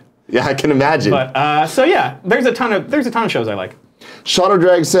very weird. Yeah, I can imagine. But so yeah, there's a ton of shows I like. Shadow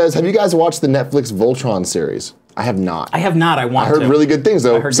Drag says, have you guys watched the Netflix Voltron series? I have not. I have not. I want to. I heard really good things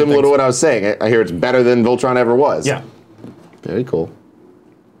though, similar to what I was saying. I hear it's better than Voltron ever was. Yeah. Very cool.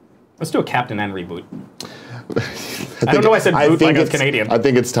 Let's do a Captain N reboot. I don't know why I said boot like I was Canadian. I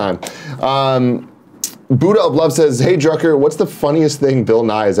think it's time. Buddha of Love says, hey Drucker, what's the funniest thing Bill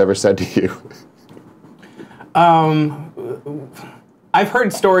Nye has ever said to you? I've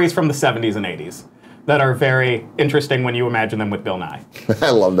heard stories from the 70s and 80s that are very interesting when you imagine them with Bill Nye. I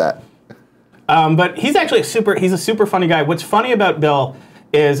love that. But he's actually he's a super funny guy. What's funny about Bill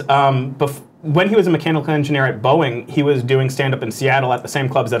is when he was a mechanical engineer at Boeing, he was doing stand-up in Seattle at the same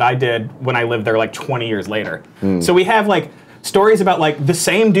clubs that I did when I lived there like 20 years later. So we have like stories about like the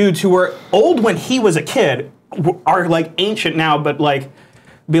same dudes who were old when he was a kid are like ancient now, but like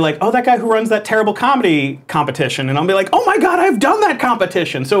be like, oh, that guy who runs that terrible comedy competition. And I'll be like, oh my God, I've done that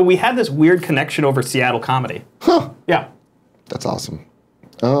competition. So we had this weird connection over Seattle comedy. Huh. Yeah. That's awesome.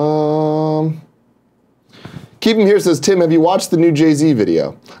 Keep him here says, Tim, have you watched the new Jay-Z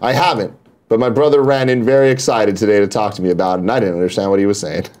video? I haven't, but my brother ran in very excited today to talk to me about it, and I didn't understand what he was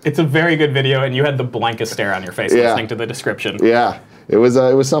saying. It's a very good video, and you had the blankest stare on your face listening to the description. Yeah, it was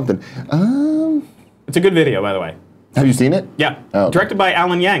something. It's a good video, by the way. Have you seen it? Yeah. Oh, okay. Directed by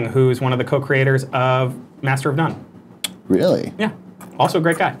Alan Yang, who's one of the co-creators of Master of None. Really? Yeah. Also a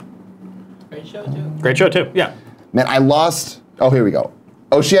great guy. Great show, too. Great show, too. Yeah. Man, I lost... Oh, here we go.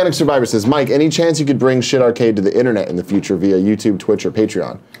 Oceanic Survivor says, Mike, any chance you could bring Shit Arcade to the internet in the future via YouTube, Twitch, or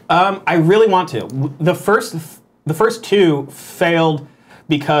Patreon? I really want to. The first two failed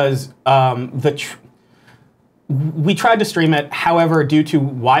because we tried to stream it. However, due to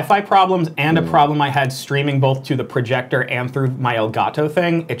Wi-Fi problems and a problem I had streaming both to the projector and through my Elgato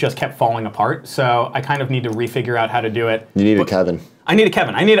thing, it just kept falling apart. So I kind of need to refigure out how to do it. You need a Kevin. I need a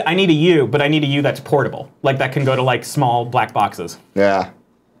Kevin. I need a U, but I need a U that's portable, like that can go to like small black boxes. Yeah.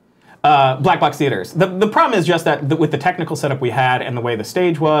 Black box theaters. The problem is just that with the technical setup we had and the way the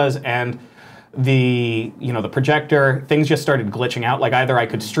stage was and the projector, things just started glitching out. Like either I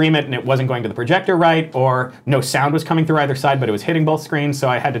could stream it and it wasn't going to the projector right, or no sound was coming through either side, but it was hitting both screens, so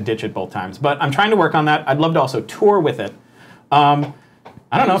I had to ditch it both times. But I'm trying to work on that. I'd love to also tour with it. I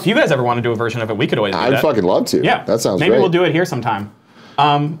don't know if you guys ever want to do a version of it. We could always do that. I'd fucking love to. Yeah, that sounds maybe great. We'll do it here sometime.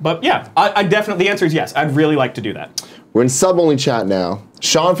 But yeah, I definitely. The answer is yes. I'd really like to do that. We're in sub-only chat now.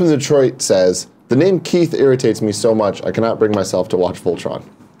 Sean from Detroit says, the name Keith irritates me so much I cannot bring myself to watch Voltron.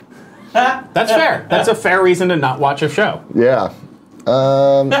 That's fair. That's a fair reason to not watch a show. Yeah.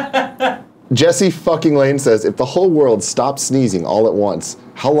 Jesse fucking Lane says, if the whole world stopped sneezing all at once,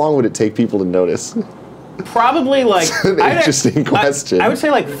 how long would it take people to notice? Probably like... An interesting question. I would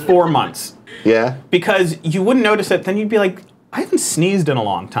say like 4 months. Yeah? Because you wouldn't notice it, then you'd be like, I haven't sneezed in a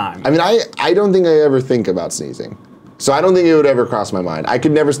long time. I mean, I don't think I ever think about sneezing. So I don't think it would ever cross my mind. I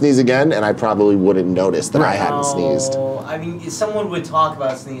could never sneeze again, and I probably wouldn't notice that I hadn't sneezed. I mean, if someone would talk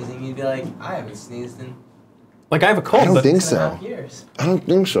about sneezing, you'd be like, I haven't sneezed in... Like, I have a cold, I don't think so. 2.5 years. I don't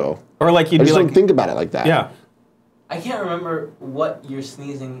think so. Or like you'd I be just like... don't think about it like that. Yeah. I can't remember what your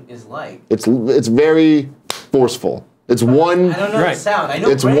sneezing is like. It's very forceful. It's one... I don't know the sound. I know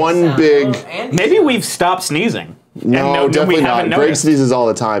it's Greg's one sound. big... Maybe we've stopped sneezing. No, definitely not. Greg sneezes all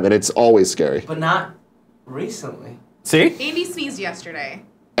the time, and it's always scary. But not recently. See? Andy sneezed yesterday.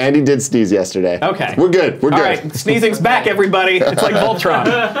 Andy did sneeze yesterday. Okay. We're good. We're good. All right. Sneezing's back, everybody. It's like Voltron.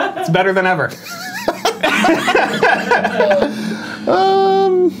 It's better than ever.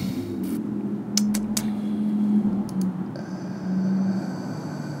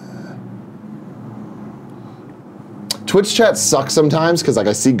 Twitch chat sucks sometimes because like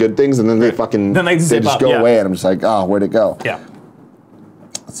I see good things and then they fucking they just go away and I'm just like, oh, where'd it go? Yeah.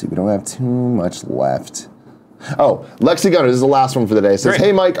 Let's see, we don't have too much left. Oh, Lexi Gunner, this is the last one for the day. Says,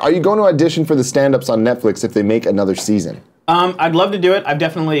 hey Mike, are you going to audition for the stand-ups on Netflix if they make another season? I'd love to do it. I've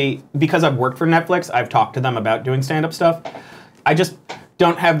definitely, because I've worked for Netflix, I've talked to them about doing stand-up stuff. I just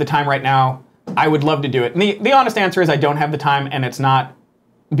don't have the time right now. I would love to do it. And the honest answer is I don't have the time, and it's not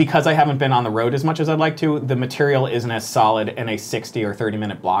because I haven't been on the road as much as I'd like to. The material isn't as solid in a 60 or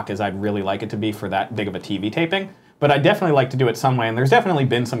 30-minute block as I'd really like it to be for that big of a TV taping. But I'd definitely like to do it some way, and there's definitely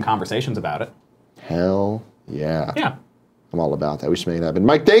been some conversations about it. Hell yeah. Yeah. I'm all about that. We should make it happen.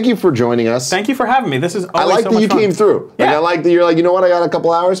 Mike, thank you for joining us. Thank you for having me. This is always I like so that much you fun. came through. Yeah. Like, I like that you're like, you know what, I got a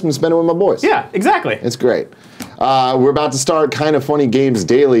couple hours, I'm going to spend it with my boys. Yeah, exactly. It's great. We're about to start Kind of Funny Games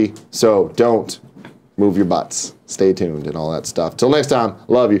daily, so don't move your butts. Stay tuned and all that stuff. Till next time,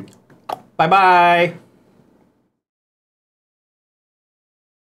 love you. Bye-bye.